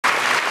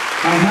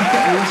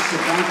asked the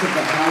back of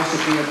the house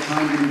if we have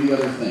time to do the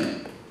other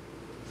thing.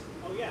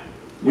 Oh, yeah.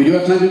 We do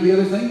have time to do the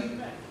other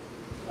thing?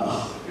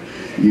 Oh,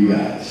 you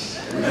guys.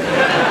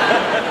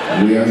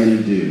 We are going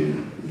to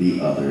do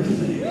the other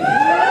thing.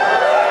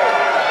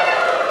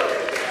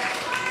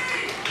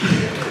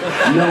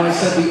 No, I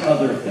said the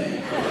other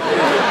thing.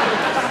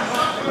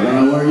 I don't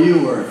know where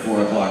you were at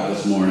 4 o'clock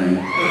this morning.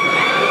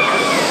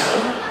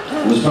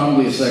 It was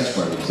probably a sex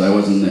party, because I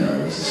wasn't there. I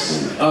was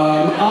asleep.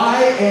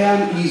 I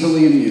am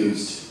easily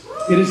amused.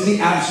 It is the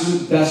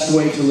absolute best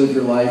way to live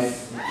your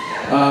life.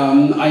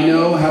 I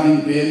know,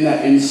 having been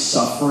that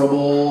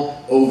insufferable,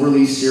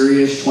 overly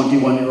serious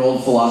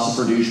 21-year-old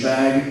philosopher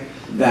douchebag,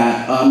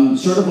 that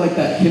sort of like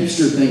that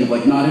hipster thing of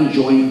like not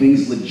enjoying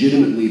things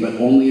legitimately, but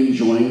only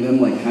enjoying them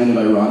like kind of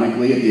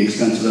ironically at the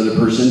expense of the other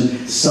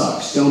person,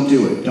 sucks. Don't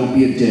do it. Don't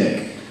be a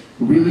dick.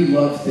 Really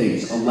love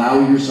things.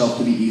 Allow yourself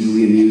to be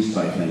easily amused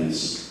by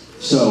things.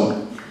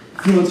 So,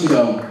 a few months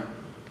ago,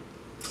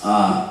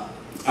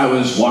 I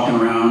was walking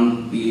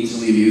around being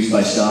easily amused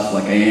by stuff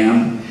like I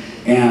am,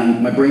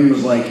 and my brain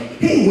was like,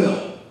 hey Will,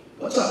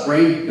 what's up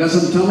brain? You got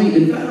something to tell me?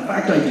 In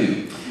fact, I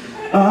do.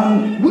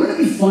 Wouldn't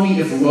it be funny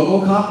if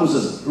RoboCop was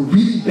a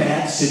really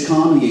bad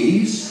sitcom in the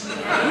 80s?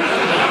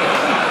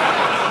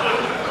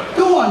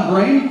 Go on,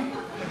 brain.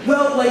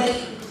 Well,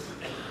 like,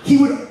 he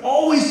would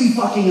always be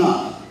fucking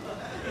up.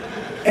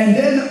 And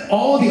then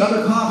all of the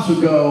other cops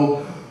would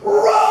go,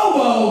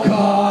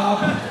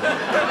 RoboCop!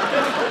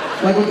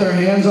 Like with their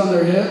hands on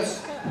their hips.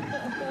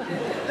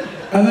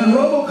 And then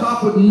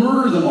RoboCop would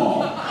murder them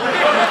all.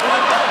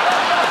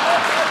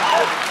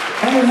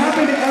 And it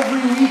happened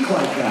every week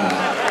like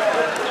that.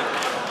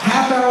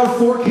 Half-hour,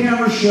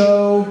 4-camera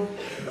show.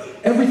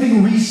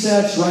 Everything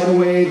resets right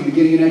away at the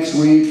beginning of next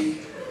week.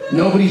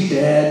 Nobody's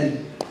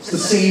dead. It's the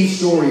same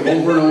story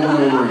over and over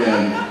and over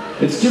again.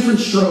 It's different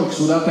strokes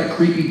without that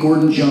creepy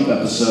Gordon Jump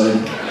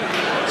episode.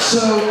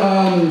 So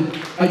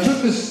I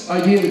took this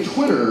idea to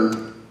Twitter,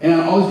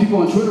 and all these people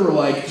on Twitter were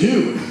like,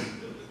 dude,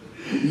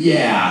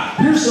 yeah,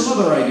 here's some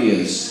other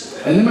ideas.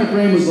 And then my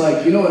brain was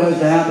like, you know what has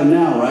to happen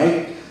now,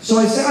 right? So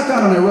I sat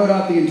down and I wrote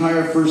out the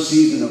entire first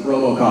season of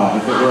RoboCop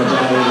if it were a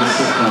bad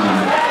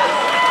sitcom.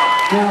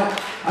 Now,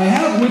 I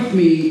have with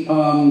me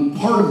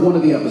part of one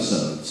of the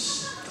episodes.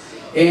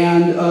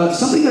 And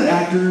something that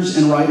actors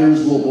and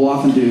writers will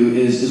often do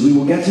is we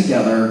will get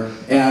together,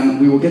 and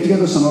we will get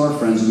together with some of our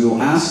friends, and we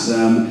will ask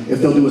them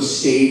if they'll do a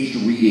staged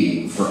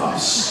reading for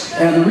us.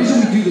 And the reason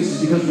we do this is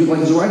because, like,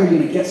 as a writer, you're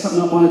going to get something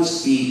up on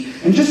its feet,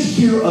 and just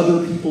hear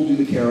other people do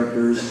the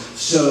characters,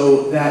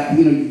 so that,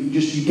 you know,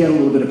 you get a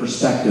little bit of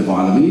perspective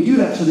on them. And you do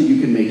that so that you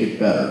can make it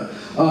better.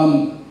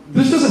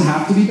 This doesn't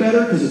have to be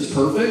better, because it's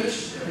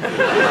perfect.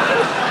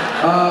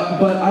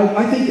 But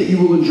I think that you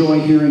will enjoy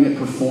hearing it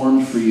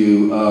performed for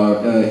you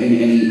in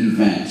any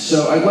event.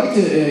 So I'd like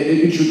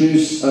to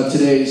introduce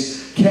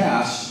today's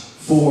cast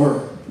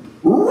for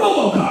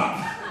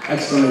RoboCop!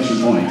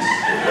 Exclamation point.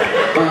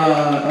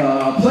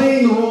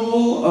 Playing the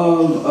role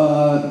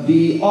of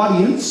the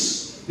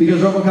audience,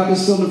 because RoboCop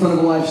is filmed in front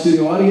of a live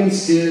studio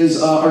audience,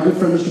 is our good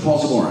friend Mr. Paul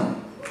Saborin.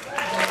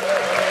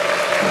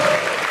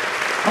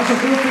 Also,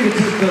 feel free to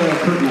take the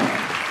curtain off.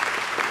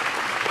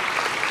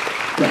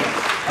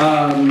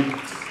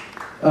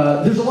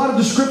 There's a lot of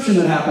description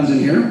that happens in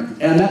here,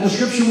 and that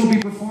description will be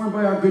performed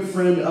by our good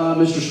friend,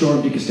 Mr.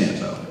 Storm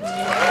DiCostanzo.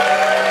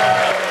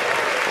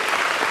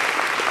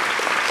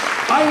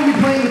 I will be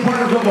playing the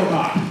part of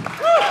RoboCop.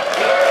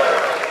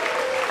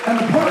 And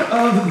the part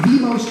of the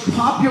most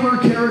popular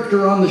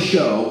character on the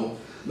show,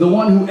 the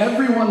one who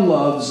everyone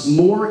loves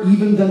more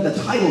even than the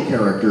title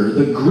character,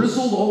 the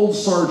grizzled old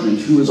sergeant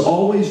who is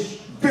always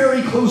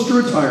very close to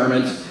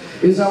retirement,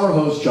 is our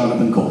host,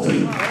 Jonathan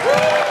Coulton.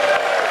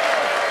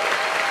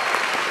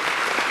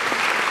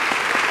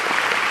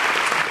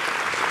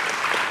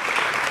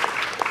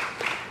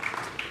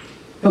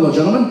 Hello,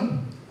 gentlemen.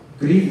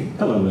 Good evening.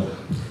 Hello, Will.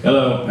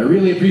 Hello. I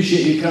really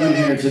appreciate you coming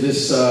here to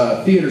this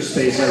theater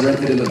space I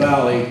rented in the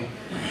Valley.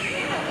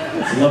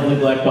 It's a lovely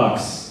black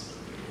box.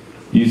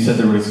 You said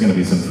there was going to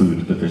be some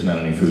food, but there's not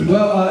any food.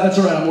 Well, that's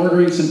all right. I'm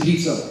ordering some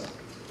pizza.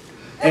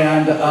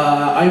 And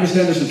I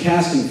understand there's some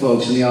casting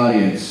folks in the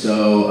audience,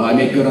 so I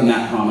made good on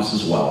that promise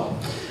as well.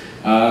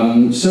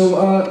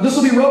 So this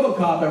will be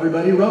RoboCop,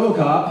 everybody.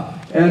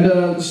 RoboCop.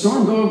 And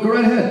Storm, go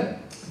right ahead.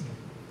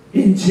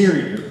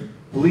 Interior.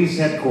 Police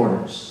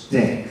headquarters,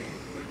 day.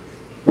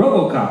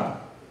 RoboCop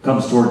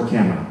comes toward the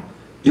camera,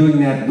 doing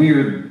that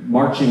weird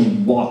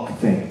marching walk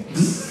thing.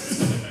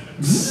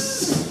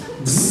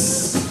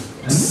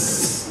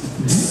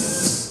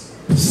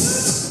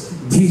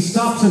 He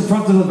stops in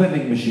front of the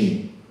vending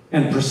machine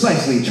and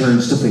precisely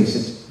turns to face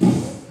it.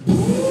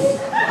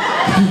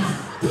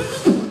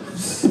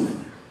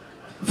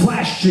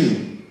 Flash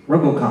 2,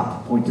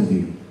 RoboCop point of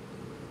view.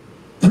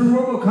 Through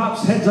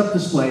RoboCop's heads-up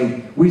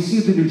display, we see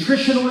the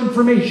nutritional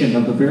information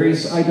of the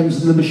various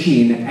items in the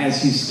machine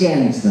as he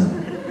scans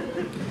them.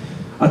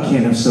 A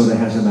can of soda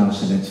has a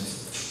mouse in it.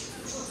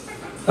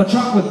 A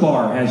chocolate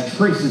bar has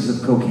traces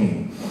of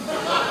cocaine.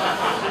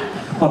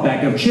 A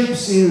bag of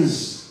chips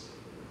is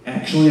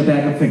actually a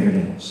bag of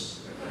fingernails.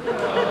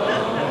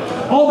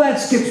 All that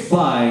skips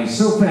by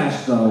so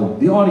fast, though,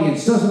 the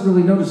audience doesn't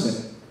really notice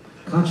it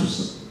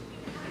consciously.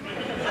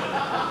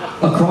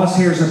 A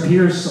crosshairs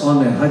appears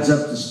on the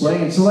heads-up display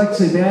and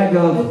selects a bag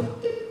of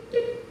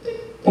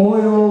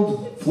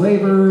oiled,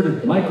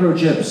 flavored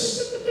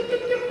microchips.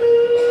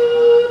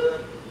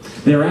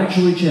 They're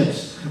actually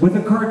chips, with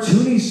a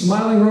cartoony,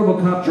 smiling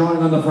RoboCop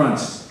drawing on the front.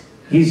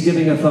 He's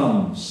giving a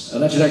thumbs.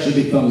 That should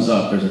actually be thumbs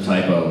up. There's a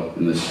typo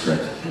in this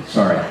script.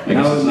 Sorry.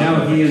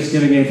 Now he is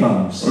giving a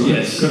thumbs. Or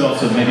yes, could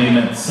also maybe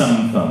meant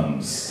some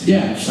thumbs.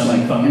 Yeah, some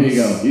like, thumbs. Here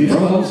you go.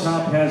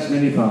 RoboCop has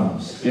many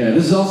thumbs. Yeah,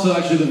 this is also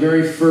actually the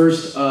very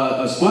first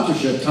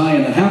sponsorship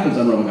tie-in that happens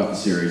on RoboCop the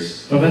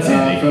series. Oh, that's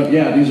handy.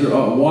 Yeah, these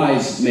are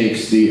Wise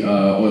makes the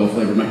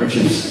oil-flavored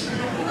microchips.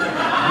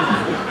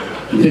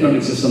 They don't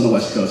exist on the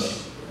West Coast.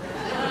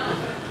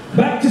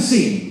 Back to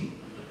scene.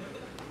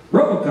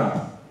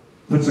 RoboCop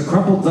puts a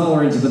crumpled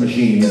dollar into the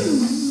machine,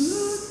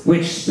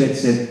 which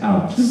spits it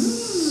out.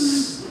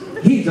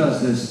 He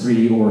does this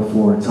 3 or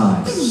 4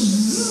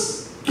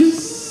 times.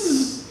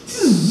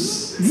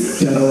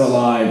 Dead or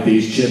alive,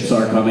 these chips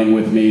are coming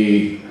with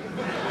me.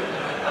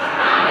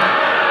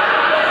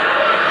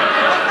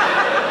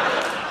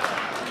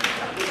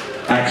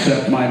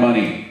 Accept my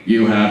money.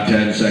 You have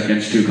 10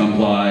 seconds to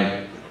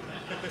comply.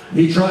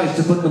 He tries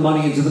to put the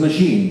money into the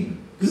machine.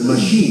 The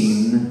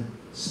machine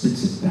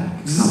spits it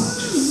back out.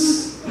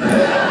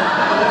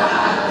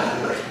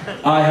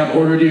 I have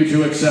ordered you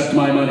to accept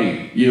my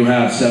money. You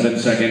have 7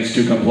 seconds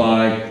to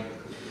comply.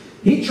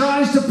 He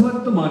tries to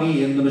put the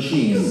money in the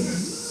machine.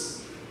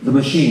 The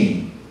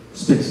machine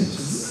spits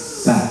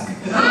it back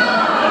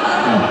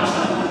out.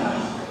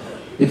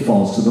 It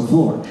falls to the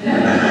floor.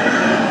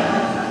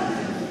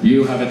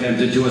 You have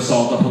attempted to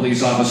assault a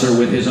police officer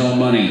with his own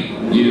money.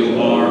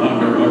 You are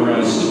under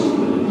arrest.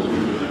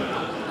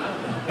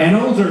 An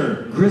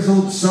older,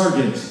 grizzled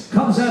sergeant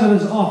comes out of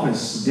his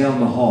office down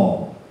the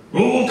hall.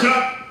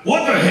 RoboCop,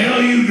 what the hell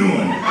are you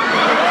doing?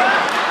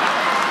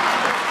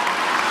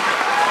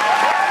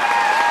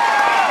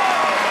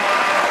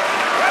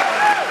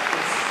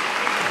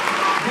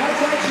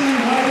 That's actually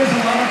why there's a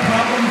lot of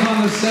problems on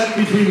the set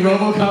between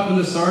RoboCop and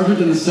the Sergeant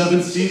in the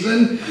 7th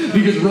season,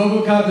 because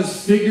RoboCop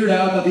has figured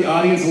out that the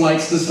audience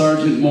likes the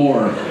Sergeant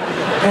more.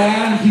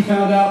 And he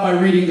found out by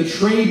reading the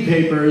trade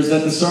papers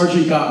that the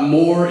Sergeant got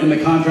more in the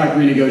contract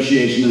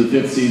renegotiation in the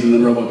 5th season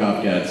than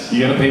RoboCop gets. You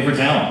gotta pay for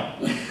talent.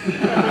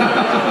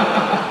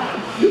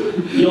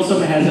 He also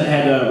had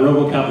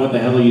RoboCop What the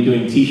Hell Are You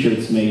Doing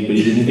t-shirts made, but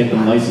he didn't get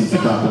them licensed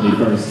properly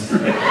first.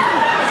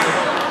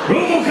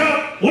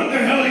 RoboCop, what the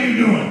hell are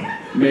you doing?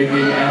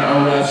 Making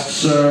an arrest,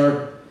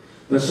 sir.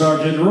 The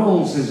sergeant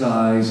rolls his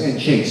eyes and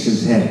shakes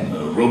his head.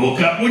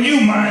 RoboCop, would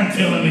you mind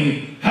telling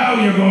me how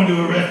you're going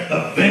to arrest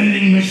a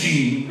vending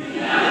machine?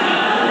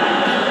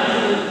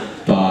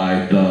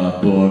 By the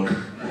book.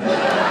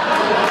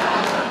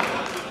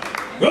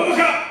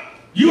 RoboCop,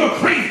 you are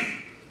crazy.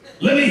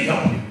 Let me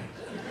help you.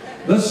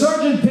 The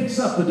sergeant picks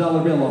up the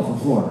dollar bill off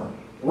the floor.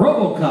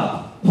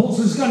 RoboCop pulls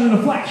his gun in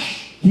a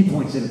flash. He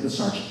points it at the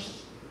sergeant.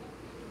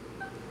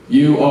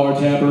 You are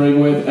tampering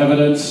with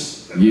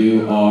evidence.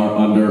 You are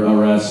under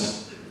arrest.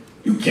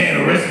 You can't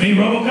arrest me,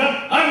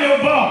 RoboCop. I'm your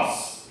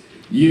boss.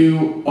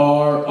 You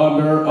are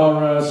under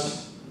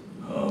arrest.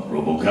 Oh,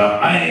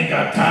 RoboCop, I ain't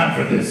got time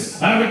for this.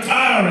 I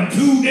retire in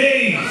 2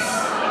 days.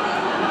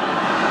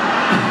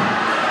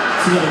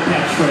 It's another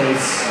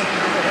catchphrase.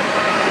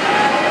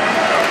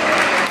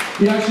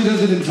 He actually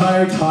does an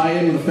entire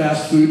tie-in with a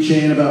fast food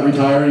chain about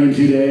retiring in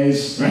 2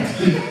 days.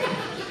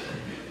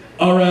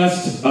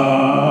 Arrest, arrest,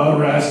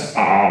 arrest,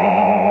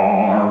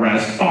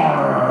 arrest.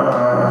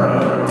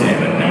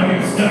 Damn it, now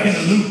you're stuck in a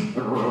loop.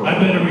 I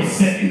better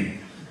reset you.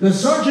 The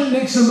sergeant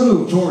makes a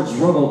move towards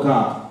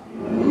RoboCop.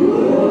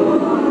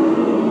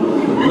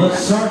 The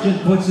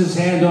sergeant puts his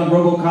hand on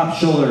RoboCop's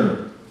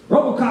shoulder.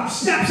 RoboCop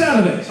snaps out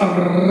of it.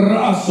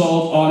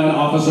 Assault on an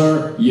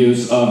officer.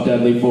 Use of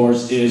deadly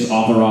force is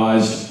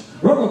authorized.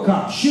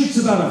 RoboCop shoots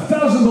about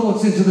 1,000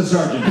 bullets into the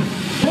sergeant,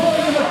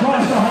 throwing him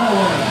across the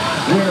hallway,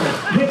 where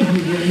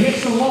he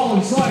hits the wall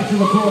and slides to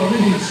the floor,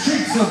 leaving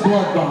streaks of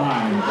blood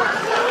behind.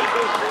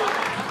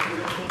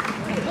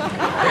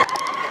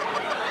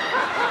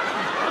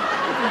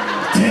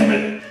 Damn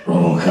it,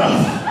 RoboCop.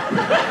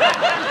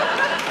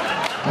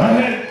 I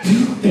had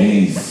 2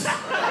 days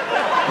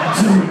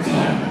until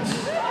retirement.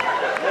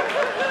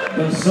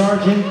 The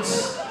sergeant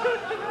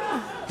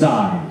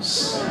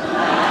dies.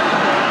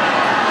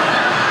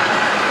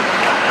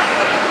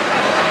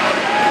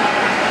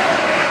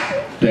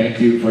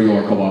 Thank you for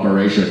your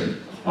cooperation.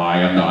 I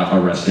am not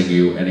arresting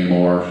you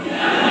anymore.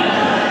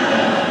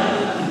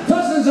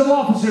 Dozens of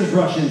officers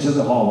rush into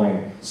the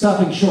hallway,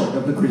 stopping short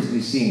of the grisly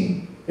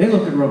scene. They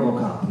look at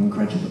RoboCop,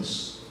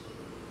 incredulous.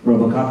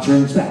 RoboCop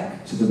turns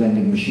back to the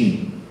vending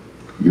machine.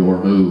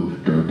 Your move,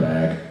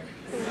 dirtbag.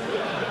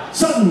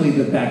 Suddenly,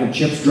 the bag of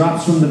chips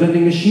drops from the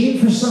vending machine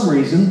for some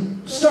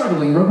reason,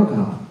 startling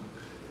RoboCop.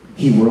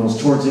 He whirls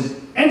towards it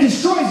and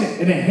destroys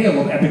it in a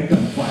hail of epic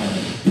gunfire.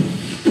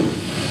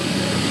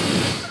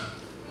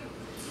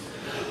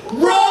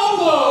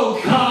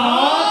 RoboCop!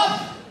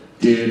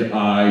 Did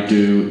I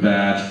do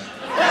that?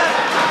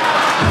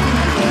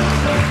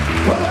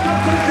 Welcome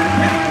to the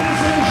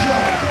Companions and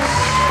Shows.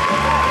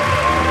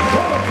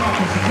 RoboCop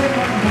is a Tim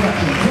Burton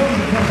production,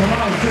 filmed in the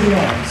live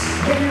studios.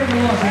 If you're in the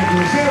Los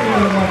Angeles area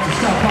and would like to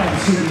stop by the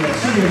CBS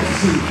Studios to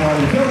see part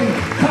of the filming,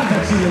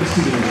 contact CBS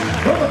Studios.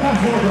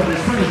 RoboCop's wardrobe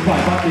is furnished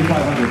by Botany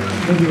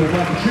 500. If you would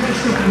like a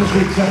transcript of this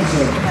week's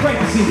episode, write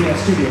to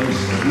CBS Studios.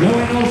 No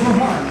animals were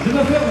harmed in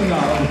the filming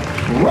of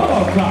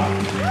RoboCop.